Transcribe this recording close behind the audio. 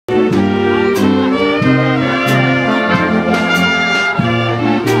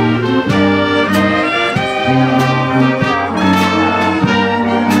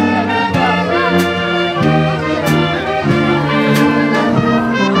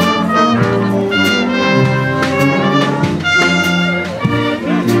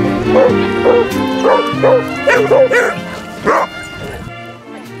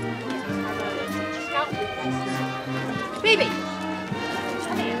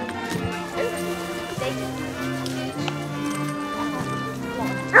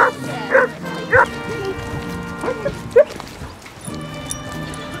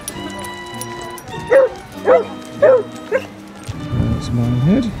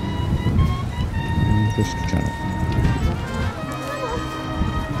Twist channel.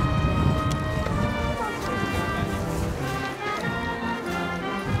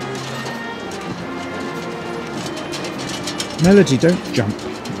 Melody, don't jump.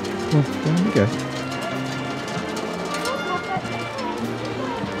 Well, there we go.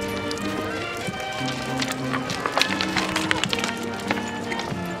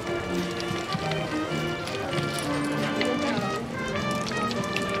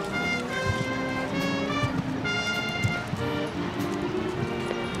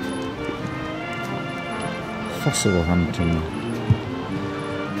 Fossil hunting.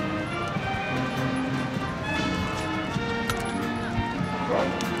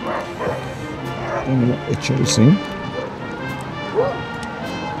 Don't know what they're chasing.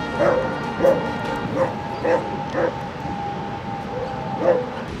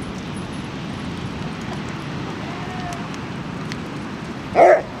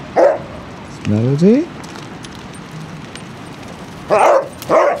 It's Melody.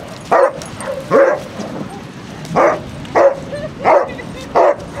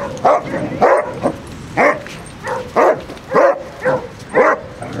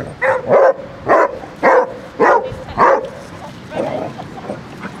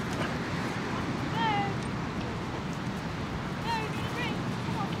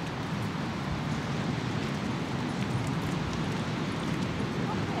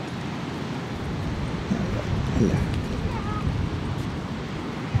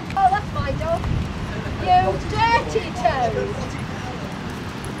 Oh, that's my dog. You dirty toad.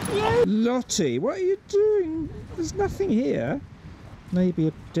 Lottie, what are you doing? There's nothing here. Maybe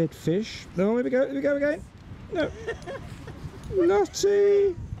a dead fish. No, here we go again. No.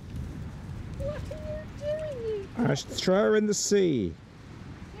 Lottie! What are you doing, you? I should throw her in the sea.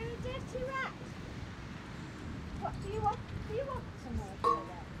 You're a dirty rat. What do you want? Do you want some more?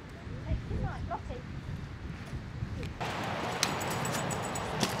 Take your knife, Lottie.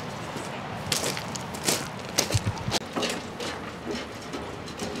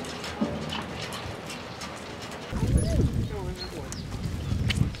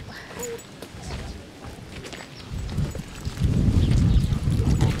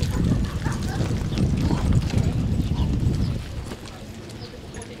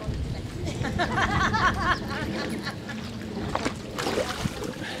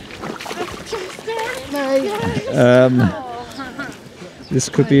 This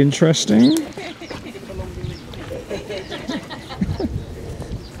could be interesting.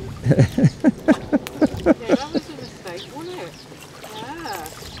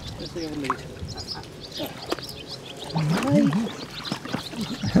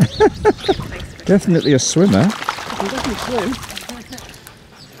 Definitely a swimmer.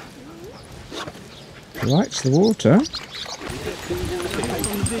 Likes the water.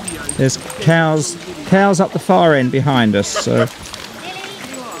 There's cows up the far end behind us, so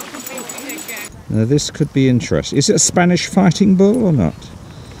now this could be interesting. Is it a Spanish fighting bull or not?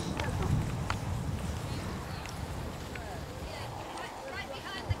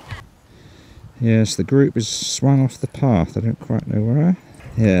 Yes, the group is swung off the path. I don't quite know where.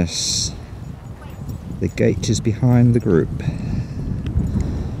 Yes, the gate is behind the group.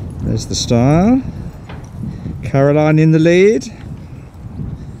 There's the style. Caroline in the lead.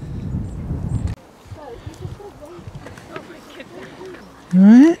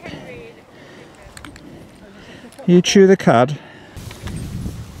 Right. You chew the cud.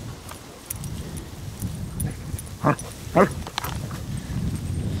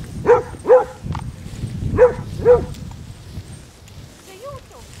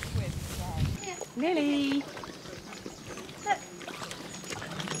 Lily.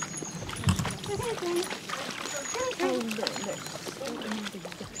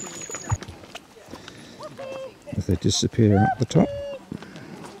 If they disappear up the top.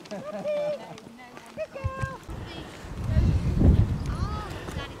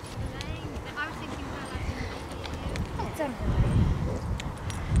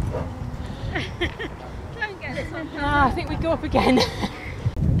 I think we go up again.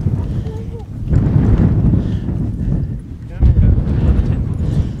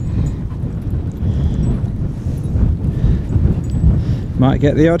 Might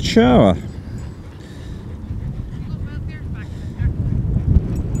get the odd shower.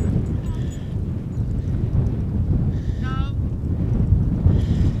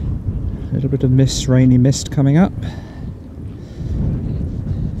 A little bit of mist, rainy mist coming up.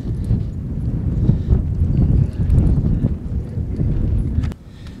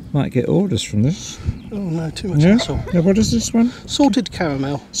 Might get orders from this. Oh no, too much Yeah? hassle. Now, what is this one? Salted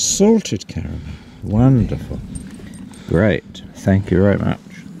caramel. Salted caramel. Wonderful. Great. Thank you very much.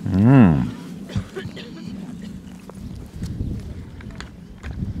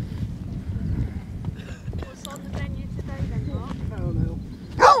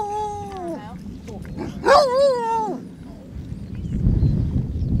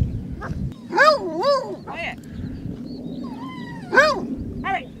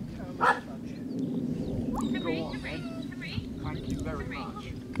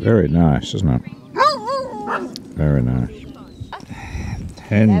 Very nice, isn't it? Very nice.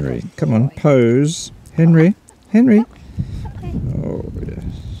 Henry, come on, pose. Henry, Henry. Oh, yes.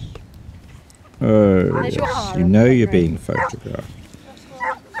 Oh, yes. You know you're being photographed.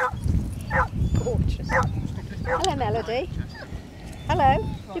 Gorgeous. Hello, Melody. Hello.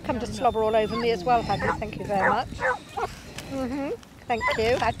 You come to slobber all over me as well, have you? Thank you very much. Thank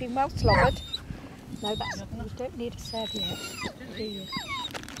you. I've been well slobbered. No, that's, you don't need a serviette, do you?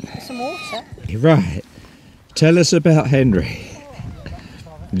 Some water. Right. Tell us about Henry.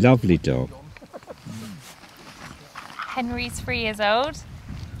 Lovely dog. Henry's 3 years old.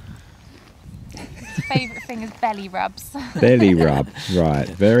 His favourite thing is belly rubs. Belly rub, right.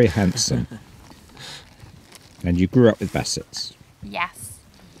 Very handsome. And you grew up with Bassets. Yes.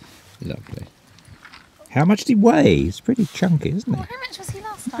 Lovely. How much did he weigh? He's pretty chunky, isn't he? How much was he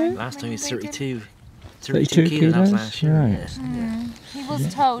last time? Last time he was 32. 32 kilos. That was kilos? last year. Right. Yeah. He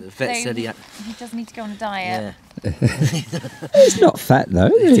was told The vet though, said he does need to go on a diet. Yeah. He's not fat though,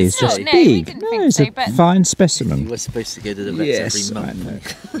 is he? He's No, just no, we big. didn't No, think he's so, a but- fine He specimen. was supposed to go to the vets Yes, every I know.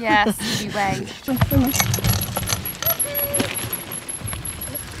 month. Yes, he weighed.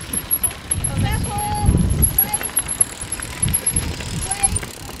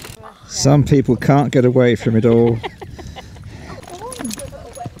 Some people can't get away from it all.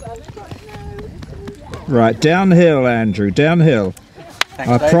 Right, downhill, Andrew, downhill.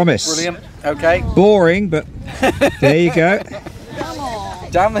 Thanks, I Dave. promise. Brilliant. Okay. Boring, but there you go.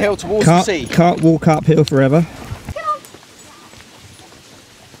 Down the hill towards the sea. Can't walk uphill forever.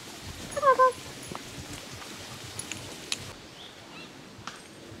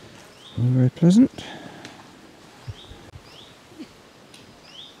 All very pleasant.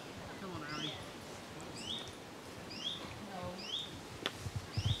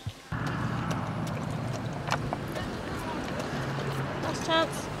 Last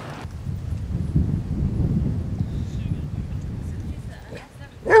chance.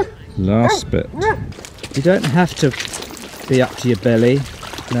 Last bit. You don't have to be up to your belly,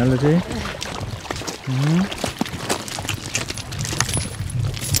 Melody.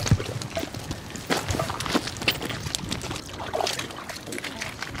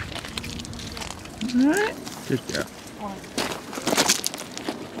 Alright, good girl.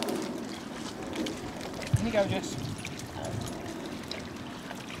 Can you go, Jess?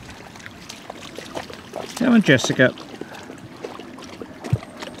 Come on, Jessica.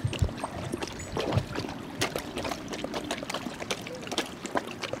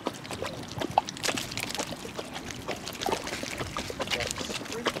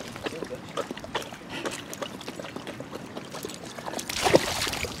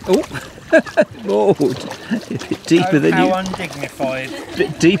 Oh, Lord. A bit deeper than How you undignified.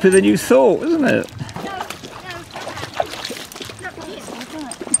 bit deeper than you thought, isn't it?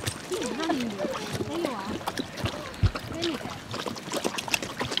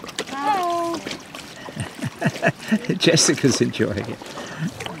 Jessica's enjoying it.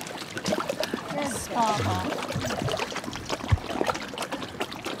 There's Sparkle.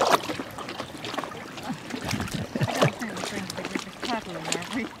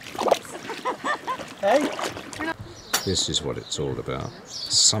 Hey? This is what it's all about.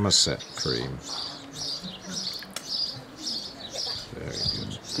 Somerset cream. Very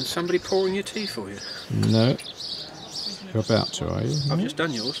good. Is somebody pouring your tea for you? No. You're about to, are you? I've just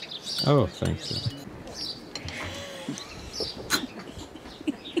done yours. Oh, thank you.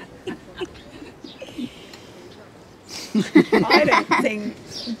 I don't think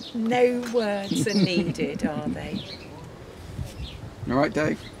no words are needed, are they? All right,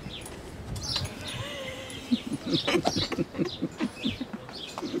 Dave?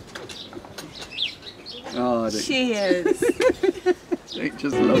 Oh, I don't, Cheers. don't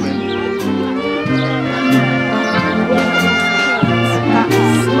just love him.